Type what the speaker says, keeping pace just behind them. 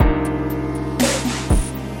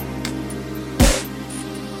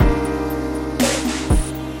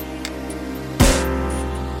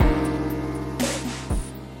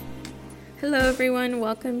Hello everyone,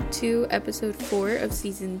 welcome to episode 4 of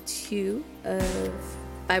season 2 of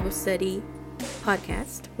Bible Study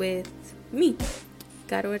Podcast with me,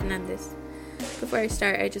 Caro Hernandez. Before I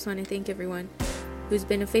start, I just want to thank everyone who's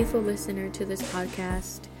been a faithful listener to this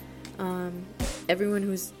podcast, everyone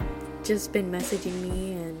who's just been messaging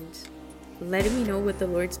me and letting me know what the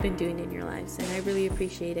Lord's been doing in your lives, and I really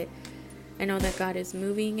appreciate it. I know that God is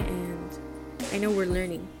moving, and I know we're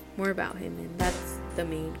learning more about Him, and that's the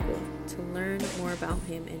main goal, to learn more about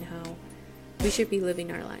Him and how we should be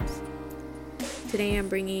living our lives. Today I'm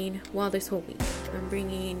bringing, this whole week, I'm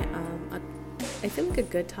bringing I feel like a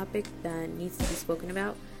good topic that needs to be spoken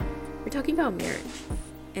about. We're talking about marriage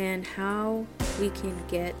and how we can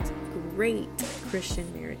get great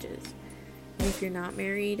Christian marriages. And if you're not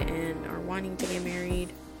married and are wanting to get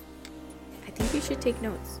married, I think you should take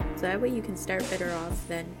notes, so that way you can start better off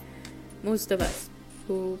than most of us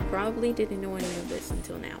who probably didn't know any of this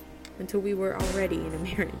until we were already in a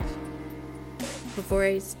marriage. Before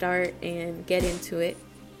I start and get into it,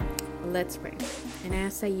 let's pray. And I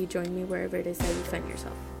ask that you join me wherever it is that you find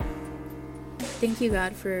yourself. Thank you,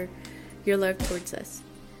 God, for your love towards us.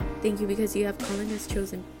 Thank you because you have called us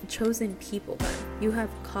chosen people, God. You have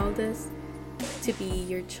called us to be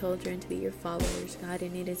your children, to be your followers, God,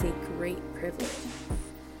 and it is a great privilege.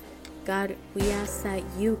 God, we ask that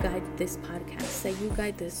you guide this podcast, that you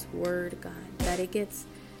guide this word, God, that it gets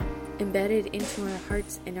embedded into our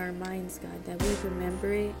hearts and our minds, God, that we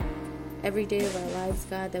remember it every day of our lives,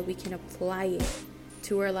 God, that we can apply it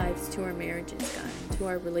to our lives, to our marriages, God, to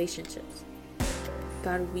our relationships.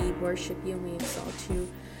 God, we worship you and we exalt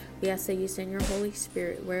you. We ask that you send your Holy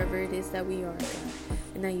Spirit wherever it is that we are, God,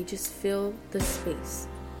 and that you just fill the space,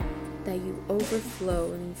 that you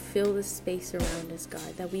overflow and fill the space around us,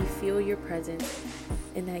 God, that we feel your presence,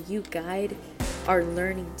 and that you guide our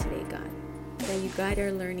learning today, God, that you guide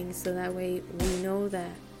our learning so that way we know that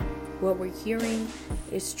what we're hearing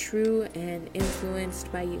is true and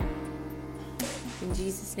influenced by you. In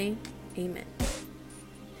Jesus' name, amen.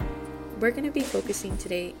 We're going to be focusing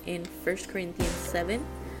today in 1 Corinthians 7,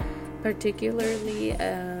 particularly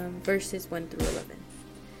verses 1 through 11.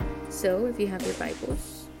 So if you have your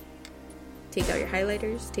Bibles, take out your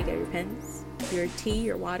highlighters, take out your pens, your tea,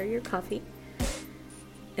 your water, your coffee,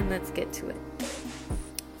 and let's get to it.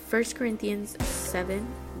 1 Corinthians 7,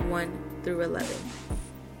 1 through 11.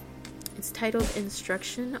 It's titled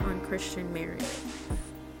Instruction on Christian Marriage.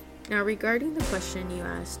 Now, regarding the question you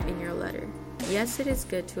asked in your letter, yes, it is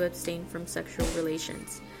good to abstain from sexual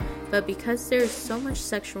relations, but because there is so much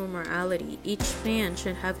sexual immorality, each man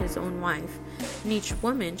should have his own wife, and each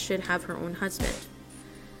woman should have her own husband.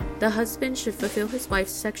 The husband should fulfill his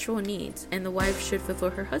wife's sexual needs, and the wife should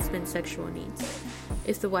fulfill her husband's sexual needs.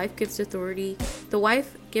 If the wife gives authority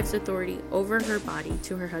over her body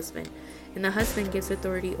to her husband, and the husband gives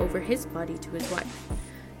authority over his body to his wife.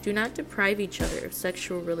 Do not deprive each other of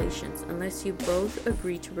sexual relations unless you both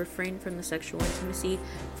agree to refrain from the sexual intimacy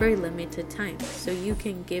for a limited time, so you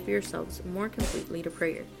can give yourselves more completely to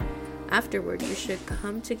prayer. Afterward, you should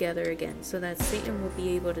come together again so that Satan will be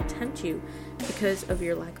able to tempt you because of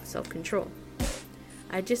your lack of self-control.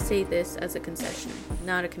 I just say this as a concession,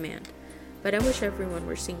 not a command. But I wish everyone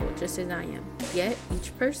were single just as I am. Yet,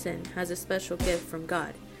 each person has a special gift from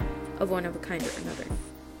God, of one of a kind or another.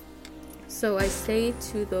 So I say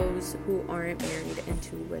to those who aren't married and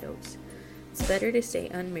to widows, it's better to stay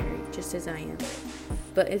unmarried just as I am.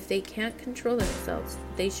 But if they can't control themselves,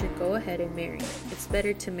 they should go ahead and marry. It's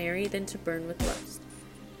better to marry than to burn with lust.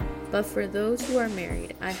 But for those who are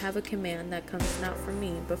married, I have a command that comes not from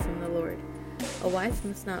me, but from the Lord. A wife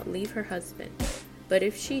must not leave her husband. But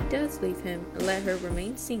if she does leave him, let her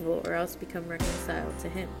remain single or else become reconciled to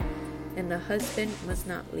him. And the husband must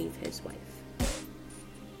not leave his wife.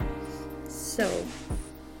 So,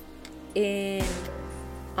 in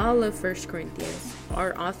all of 1 Corinthians,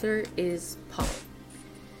 our author is Paul.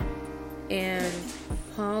 And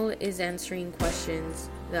Paul is answering questions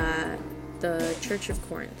that the Church of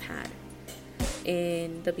Corinth had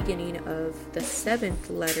in the beginning of the 7th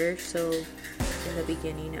letter, so in the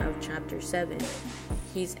beginning of chapter 7.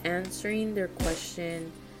 He's answering their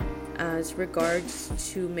question as regards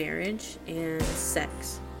to marriage and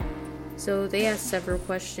sex. So they ask several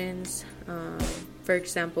questions. For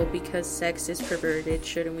example, because sex is perverted,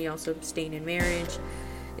 shouldn't we also abstain in marriage?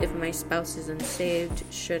 If my spouse is unsaved,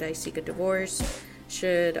 should I seek a divorce?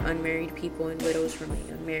 Should unmarried people and widows remain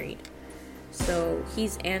unmarried? So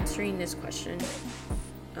he's answering this question.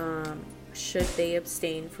 Should they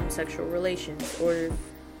abstain from sexual relations or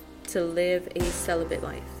to live a celibate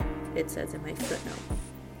life? It says in my footnote.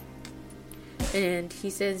 And he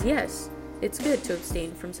says, yes, it's good to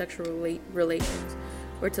abstain from sexual relations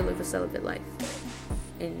or to live a celibate life.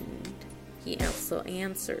 And he also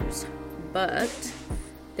answers, but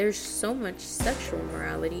there's so much sexual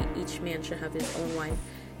morality, each man should have his own wife,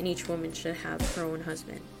 and each woman should have her own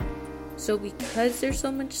husband. So because there's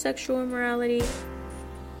so much sexual immorality,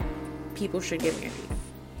 people should get married.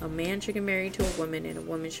 A man should get married to a woman, and a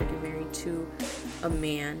woman should get married to a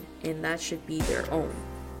man, and that should be their own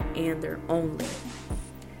and their only.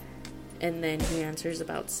 And then he answers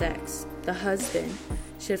about sex. The husband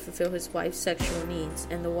should fulfill his wife's sexual needs,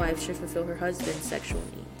 and the wife should fulfill her husband's sexual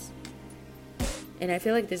needs. And I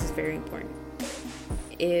feel like this is very important.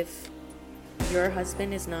 If your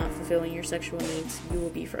husband is not fulfilling your sexual needs, you will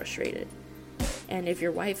be frustrated. And if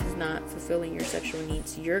your wife is not fulfilling your sexual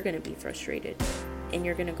needs, you're going to be frustrated. And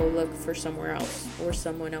you're going to go look for somewhere else or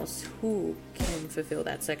someone else who can fulfill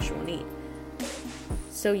that sexual need.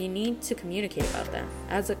 So you need to communicate about that.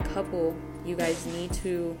 As a couple, you guys need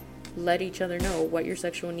to let each other know what your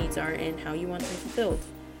sexual needs are and how you want them fulfilled.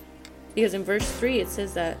 Because in verse 3, it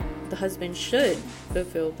says that the husband should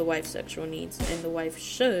fulfill the wife's sexual needs, and the wife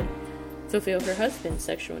should fulfill her husband's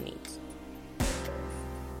sexual needs.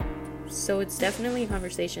 So it's definitely a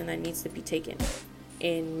conversation that needs to be taken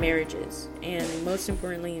in marriages, and most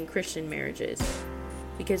importantly in Christian marriages,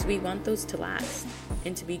 because we want those to last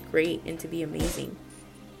and to be great and to be amazing.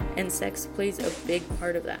 And sex plays a big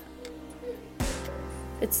part of that.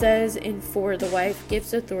 It says in 4, the wife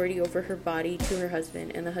gives authority over her body to her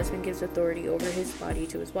husband, and the husband gives authority over his body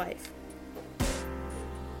to his wife.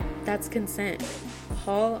 That's consent.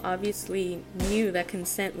 Paul obviously knew that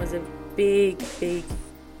consent was a big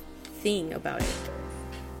thing about it.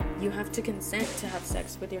 You have to consent to have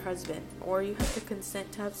sex with your husband, or you have to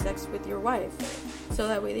consent to have sex with your wife, so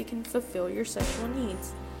that way they can fulfill your sexual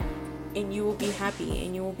needs, and you will be happy,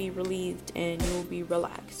 and you will be relieved, and you will be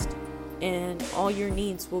relaxed, and all your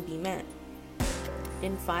needs will be met.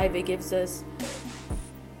 In 5, it gives us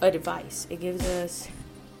advice. It gives us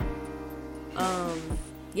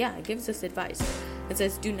advice. It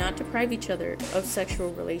says, do not deprive each other of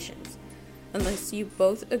sexual relations unless you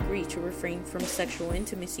both agree to refrain from sexual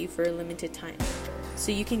intimacy for a limited time,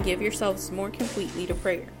 so you can give yourselves more completely to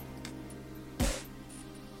prayer.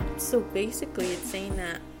 So basically it's saying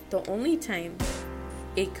that the only time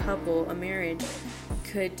a couple, a marriage,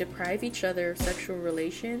 could deprive each other of sexual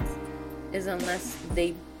relations is unless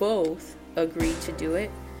they both agree to do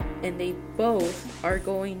it, and they both are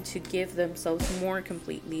going to give themselves more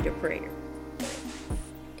completely to prayer.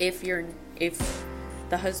 If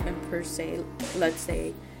the husband per se, let's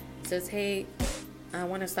say, says, hey, I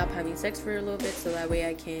want to stop having sex for a little bit so that way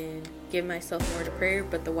I can give myself more to prayer,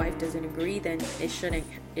 but the wife doesn't agree, then it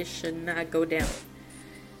should not go down.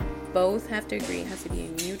 Both have to agree. It has to be a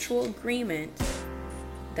mutual agreement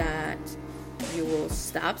that you will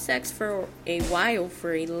stop sex for a while,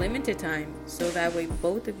 for a limited time, so that way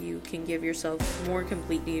both of you can give yourselves more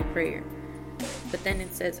completely to prayer. But then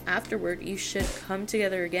it says afterward you should come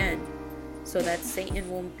together again, so that Satan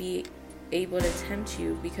won't be able to tempt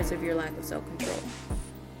you because of your lack of self-control.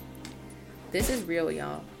 This is real,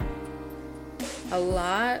 y'all. A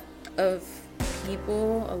lot of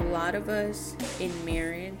people, a lot of us in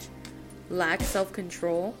marriage lack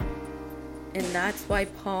self-control, and that's why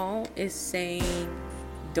Paul is saying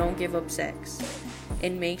don't give up sex,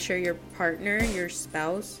 and make sure your partner, your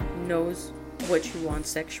spouse, knows what you want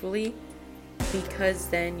sexually, because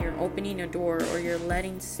then you're opening a door, or you're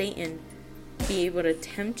letting Satan be able to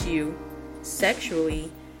tempt you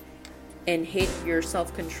sexually and hit your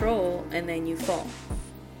self-control, and then you fall.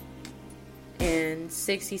 And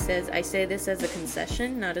 6, he says, I say this as a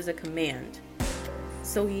concession, not as a command.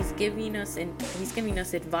 So he's giving us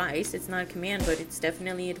advice. It's not a command, but it's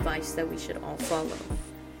definitely advice that we should all follow.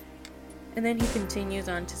 And then he continues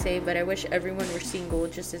on to say, but I wish everyone were single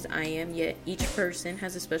just as I am, yet each person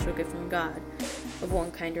has a special gift from God of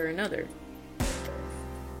one kind or another.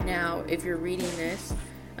 Now, if you're reading this,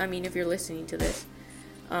 if you're listening to this,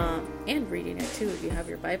 and reading it too, if you have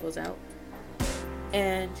your Bibles out,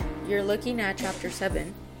 and you're looking at chapter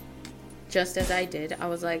 7, just as I did, I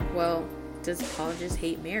was like, well, does Paul just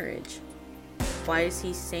hate marriage? Why is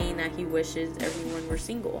he saying that he wishes everyone were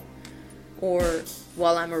single? Or,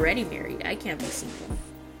 well, I'm already married, I can't be single.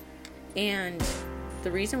 And the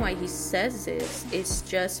reason why he says this is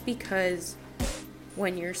just because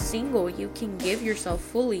when you're single, you can give yourself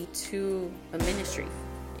fully to a ministry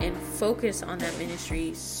and focus on that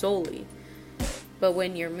ministry solely. But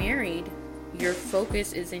when you're married, your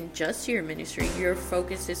focus isn't just your ministry. Your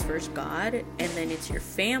focus is first God, and then it's your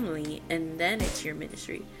family, and then it's your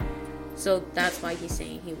ministry. So that's why he's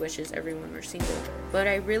saying he wishes everyone were single. But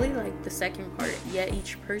I really like the second part. Yet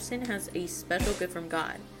each person has a special gift from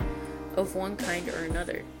God, of one kind or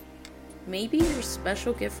another. Maybe your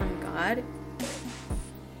special gift from God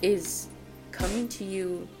is coming to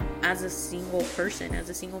you as a single person, as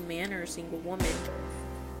a single man or a single woman.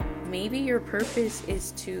 Maybe your purpose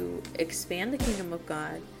is to expand the kingdom of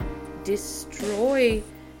God, destroy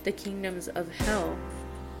the kingdoms of hell,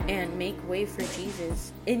 and make way for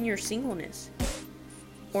Jesus in your singleness.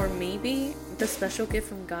 Or maybe the special gift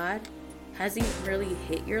from God hasn't really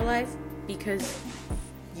hit your life because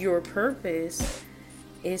your purpose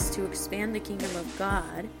is to expand the kingdom of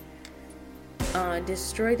God,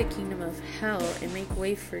 destroy the kingdom of hell, and make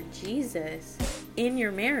way for Jesus in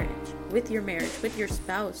your marriage, with your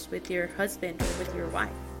spouse, with your husband, or with your wife.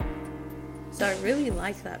 So I really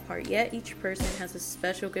like that part. Yet each person has a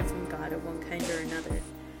special gift from God of one kind or another.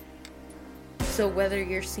 So whether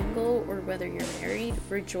you're single or whether you're married,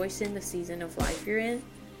 rejoice in the season of life you're in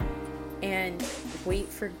and wait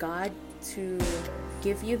for God to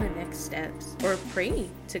give you the next steps, or pray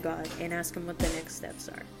to God and ask him what the next steps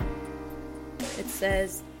are. It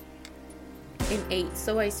says in 8,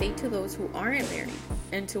 so I say to those who aren't married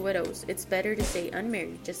and to widows, it's better to stay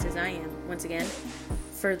unmarried, just as I am. Once again,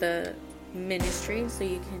 for the ministry, so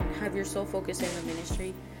you can have your sole focus in the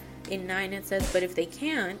ministry. In 9 it says, but if they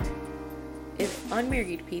can't, if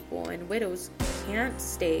unmarried people and widows can't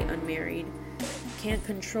stay unmarried, can't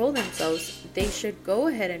control themselves, they should go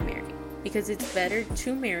ahead and marry, because it's better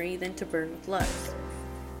to marry than to burn with lust.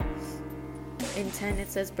 In 10 it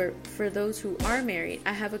says, but for those who are married,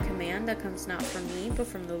 I have a command that comes not from me, but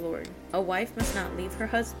from the Lord. A wife must not leave her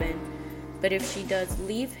husband, but if she does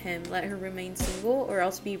leave him, let her remain single, or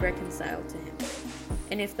else be reconciled to him.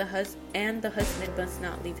 And if the husband must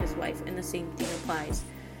not leave his wife, and the same thing applies.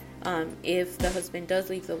 If the husband does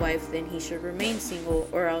leave the wife, then he should remain single,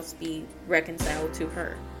 or else be reconciled to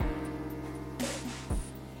her.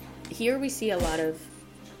 Here we see a lot of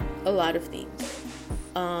things.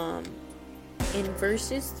 In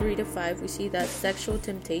verses 3 to 5, we see that sexual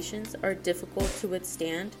temptations are difficult to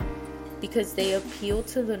withstand because they appeal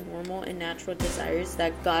to the normal and natural desires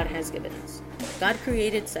that God has given us. God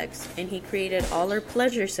created sex, and he created all our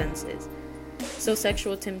pleasure senses. So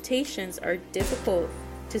sexual temptations are difficult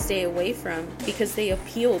to stay away from because they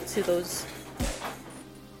appeal to those.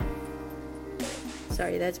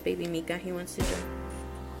 Sorry, that's baby Mika. He wants to join.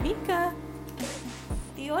 Mika!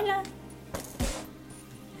 Di hola!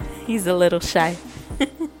 He's a little shy.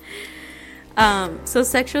 So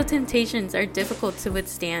sexual temptations are difficult to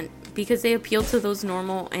withstand because they appeal to those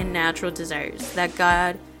normal and natural desires that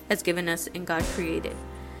God has given us and God created.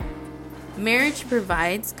 Marriage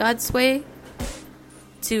provides God's way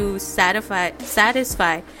to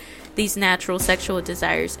satisfy these natural sexual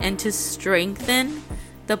desires and to strengthen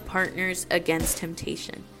the partners against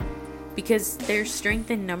temptation. Because there's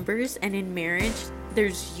strength in numbers, and in marriage,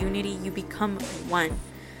 there's unity. You become one.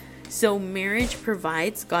 So marriage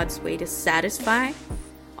provides God's way to satisfy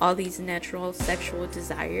all these natural sexual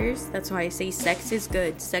desires. That's why I say sex is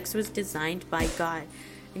good. Sex was designed by God,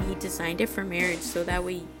 and he designed it for marriage so that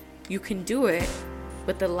way you can do it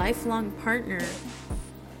with a lifelong partner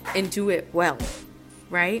and do it well,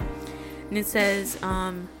 right? And it says,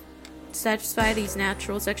 satisfy these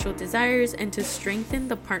natural sexual desires and to strengthen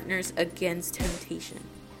the partners against temptation.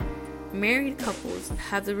 Married couples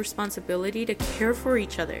have the responsibility to care for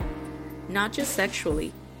each other, not just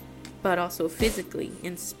sexually, but also physically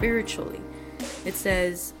and spiritually. It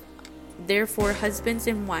says, therefore, husbands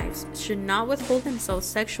and wives should not withhold themselves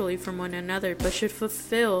sexually from one another, but should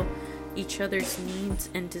fulfill each other's needs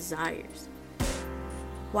and desires.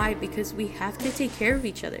 Why? Because we have to take care of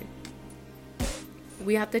each other.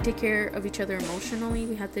 We have to take care of each other emotionally.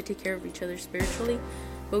 We have to take care of each other spiritually.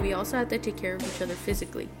 But we also have to take care of each other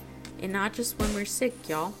physically. And not just when we're sick,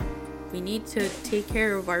 y'all. We need to take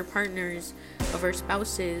care of our partners, of our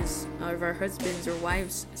spouses, of our husbands or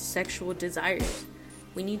wives' sexual desires.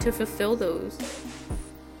 We need to fulfill those.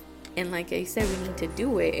 And like I said, we need to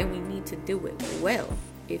do it, and we need to do it well,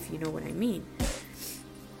 if you know what I mean.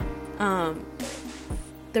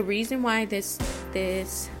 The reason why this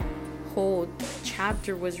whole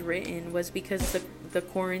chapter was written was because the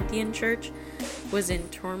Corinthian church was in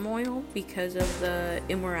turmoil because of the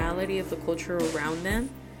immorality of the culture around them.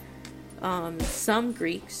 Some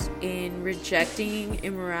Greeks, in rejecting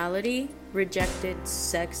immorality, rejected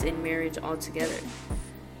sex and marriage altogether.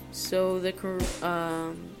 So the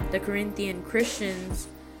Corinthian Christians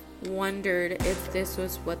wondered if this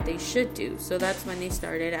was what they should do. So that's when they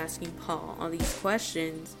started asking Paul all these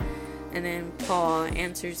questions And then Paul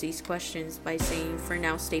answers these questions by saying, for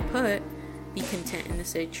now stay put, be content in the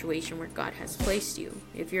situation where God has placed you.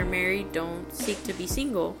 If you're married, don't seek to be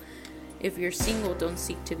single. If you're single, don't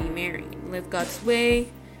seek to be married. Live God's way,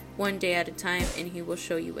 one day at a time, and He will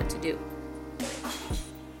show you what to do.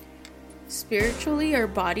 Spiritually, our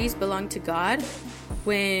bodies belong to God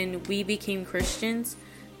when we became Christians,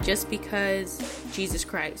 just because Jesus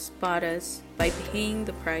Christ bought us by paying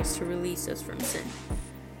the price to release us from sin.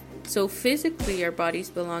 So physically, our bodies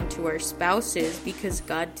belong to our spouses because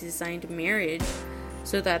God designed marriage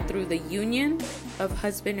so that through the union of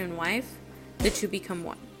husband and wife, the two become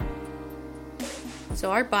one.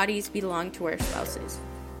 So our bodies belong to our spouses.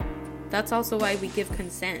 That's also why we give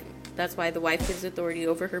consent. That's why the wife gives authority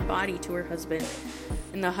over her body to her husband,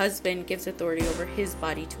 and the husband gives authority over his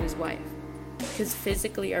body to his wife. Because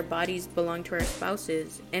physically our bodies belong to our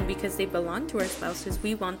spouses, and because they belong to our spouses,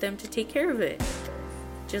 we want them to take care of it.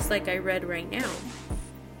 Just like I read right now.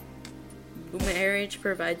 Marriage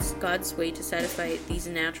provides God's way to satisfy these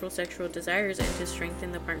natural sexual desires and to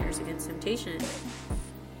strengthen the partners against temptation.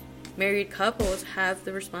 Married couples have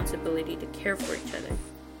the responsibility to care for each other.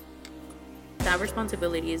 That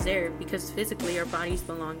responsibility is there because physically our bodies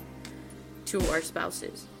belong to our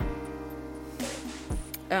spouses.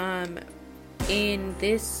 In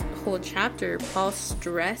this whole chapter, Paul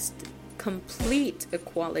stressed complete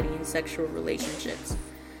equality in sexual relationships.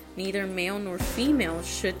 Neither male nor female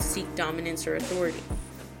should seek dominance or authority.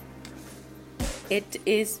 It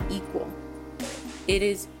is equal. It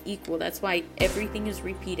is equal. That's why everything is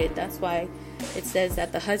repeated. That's why it says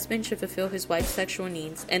that the husband should fulfill his wife's sexual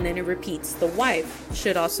needs. And then it repeats, the wife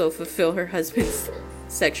should also fulfill her husband's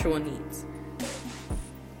sexual needs.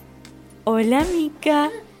 Hola,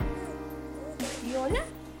 Mika. ¿Y hola?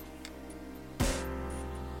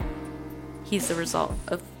 He's the result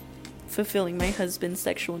of fulfilling my husband's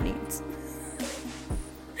sexual needs.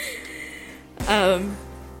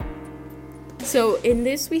 So in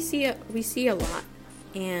this we see a lot,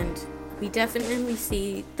 and we definitely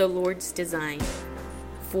see the Lord's design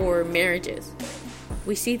for marriages.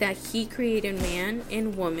 We see that He created man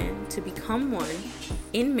and woman to become one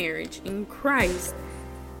in marriage in Christ,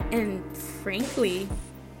 and frankly,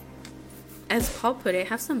 as Paul put it,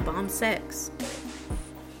 have some bomb sex.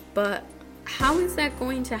 But how is that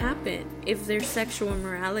going to happen if there's sexual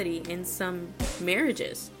immorality in some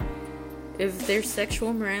marriages? If there's sexual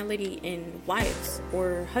immorality in wives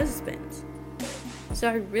or husbands? So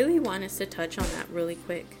I really want us to touch on that really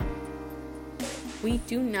quick. We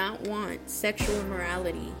do not want sexual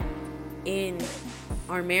immorality in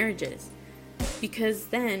our marriages, because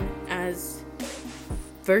then, as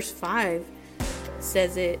verse 5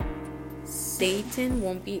 says it, Satan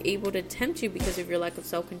won't be able to tempt you because of your lack of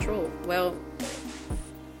self-control. Well,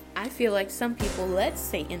 I feel like some people let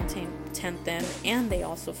Satan tempt them, and they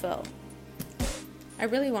also fell. I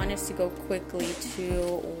really want us to go quickly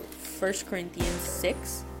to 1 Corinthians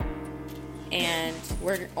 6, and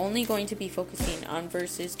we're only going to be focusing on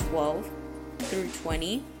verses 12 through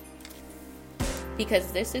 20,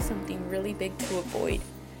 because this is something really big to avoid.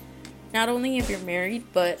 Not only if you're married,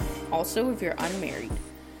 but also if you're unmarried.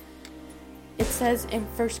 It says in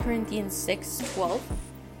 1 Corinthians 6:12,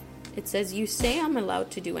 it says, "You say I'm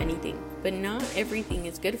allowed to do anything, but not everything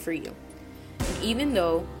is good for you. And even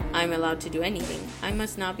though I'm allowed to do anything, I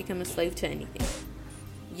must not become a slave to anything.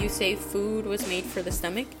 You say food was made for the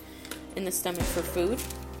stomach, and the stomach for food.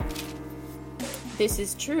 This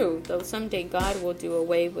is true, though someday God will do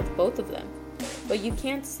away with both of them. But you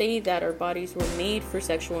can't say that our bodies were made for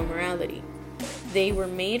sexual immorality. They were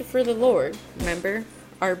made for the Lord." Remember,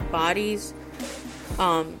 our bodies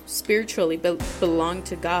spiritually belong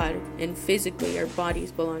to God, and physically our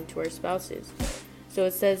bodies belong to our spouses. So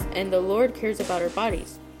it says, "And the Lord cares about our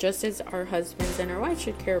bodies, just as our husbands and our wives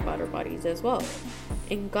should care about our bodies as well.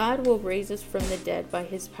 And God will raise us from the dead by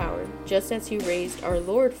His power, just as He raised our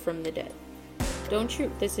Lord from the dead."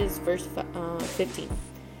 This is verse 15.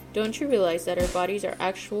 "Don't you realize that our bodies are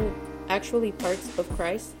actually parts of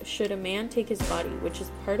Christ? Should a man take his body, which is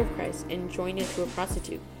part of Christ, and join it to a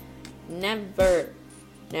prostitute? Never.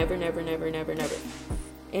 Never, never, never, never, never.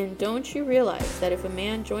 And don't you realize that if a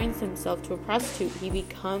man joins himself to a prostitute, he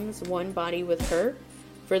becomes one body with her?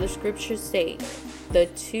 For the scriptures say, the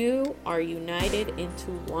two are united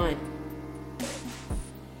into one."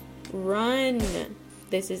 Run.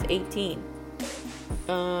 This is 18.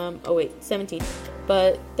 17.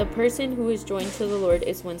 "But the person who is joined to the Lord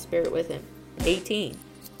is one spirit with Him." 18.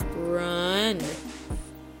 Run.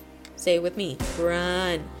 Say it with me.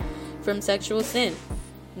 Run from sexual sin.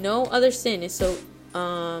 No other sin is so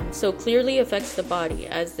So clearly affects the body,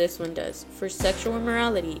 as this one does. For sexual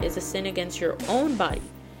immorality is a sin against your own body.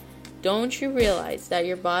 Don't you realize that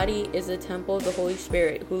your body is a temple of the Holy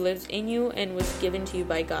Spirit who lives in you and was given to you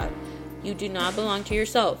by God? You do not belong to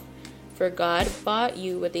yourself, for God bought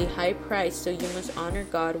you with a high price, so you must honor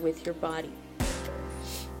God with your body.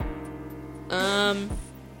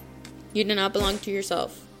 You do not belong to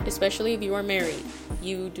yourself, especially if you are married.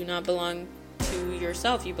 You do not belong to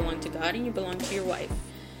yourself. You belong to God and you belong to your wife.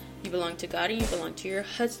 You belong to God and you belong to your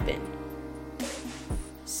husband.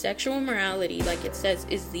 Sexual immorality, like it says,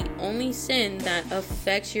 is the only sin that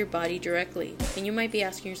affects your body directly. And you might be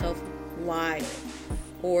asking yourself, why?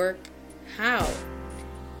 Or how?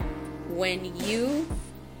 When you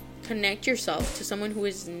connect yourself to someone who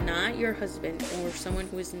is not your husband or someone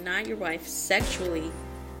who is not your wife sexually,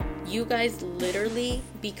 you guys literally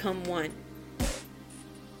become one.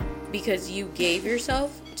 Because you gave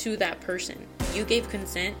yourself to that person. You gave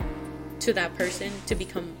consent to that person to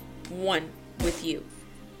become one with you.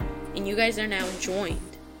 And you guys are now joined.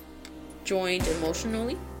 Joined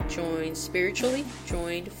emotionally, joined spiritually,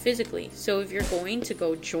 joined physically. So if you're going to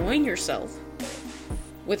go join yourself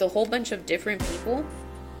with a whole bunch of different people,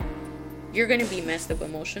 you're going to be messed up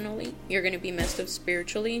emotionally, you're going to be messed up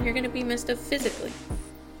spiritually, and you're going to be messed up physically.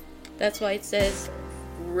 That's why it says,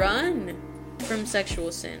 run from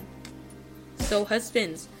sexual sin. So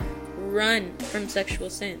husbands, run from sexual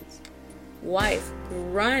sins. Wife,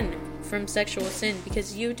 run from sexual sin,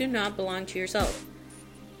 because you do not belong to yourself.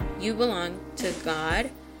 You belong to God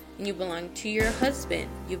and you belong to your husband.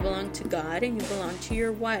 You belong to God and you belong to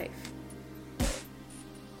your wife.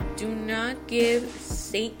 Do not give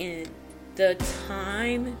Satan the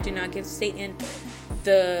time, do not give Satan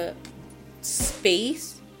the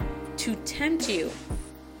space to tempt you.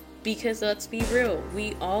 Because let's be real,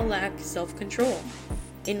 we all lack self-control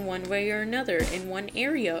in one way or another, in one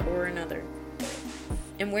area or another.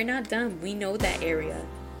 And we're not dumb. We know that area.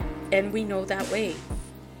 And we know that way.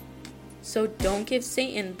 So don't give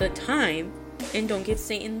Satan the time and don't give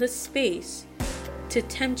Satan the space to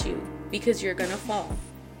tempt you, because you're going to fall.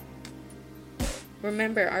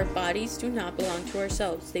 Remember, our bodies do not belong to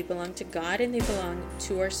ourselves. They belong to God and they belong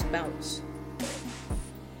to our spouse.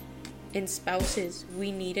 And spouses,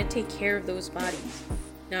 we need to take care of those bodies.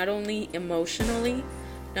 Not only emotionally,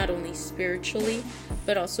 not only spiritually,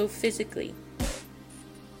 but also physically.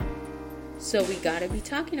 So we gotta be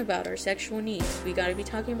talking about our sexual needs. We gotta be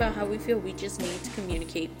talking about how we feel. We just need to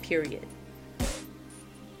communicate, period.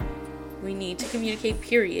 We need to communicate,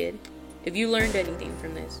 period. If you learned anything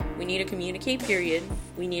from this, we need to communicate, period.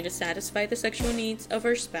 We need to satisfy the sexual needs of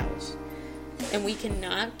our spouse. And we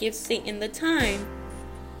cannot give Satan the time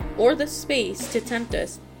or the space to tempt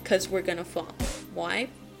us, because we're gonna fall. Why?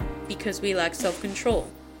 Because we lack self-control.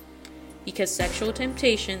 Because sexual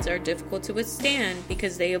temptations are difficult to withstand,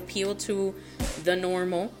 because they appeal to the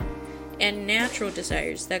normal and natural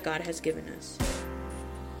desires that God has given us.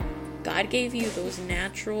 God gave you those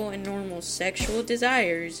natural and normal sexual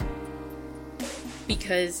desires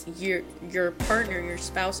because your partner, your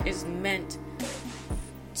spouse, is meant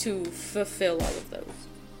to fulfill all of those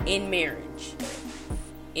in marriage.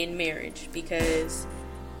 Because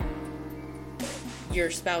your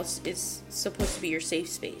spouse is supposed to be your safe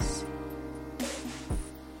space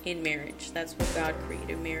in marriage. That's what God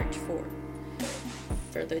created marriage for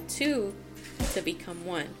the two to become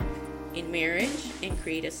one in marriage and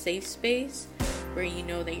create a safe space where you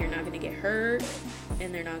know that you're not going to get hurt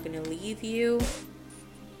and they're not going to leave you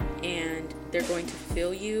and they're going to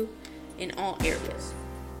fulfill you in all areas.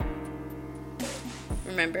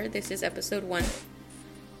 Remember, this is episode 1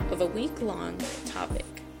 of a week-long topic.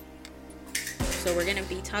 So we're going to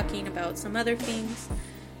be talking about some other things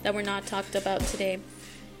that were not talked about today.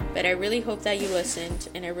 But I really hope that you listened,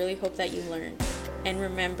 and I really hope that you learned. And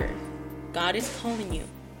remember, God is calling you.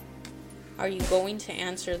 Are you going to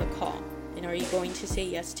answer the call? And are you going to say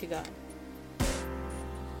yes to God?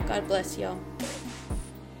 God bless y'all.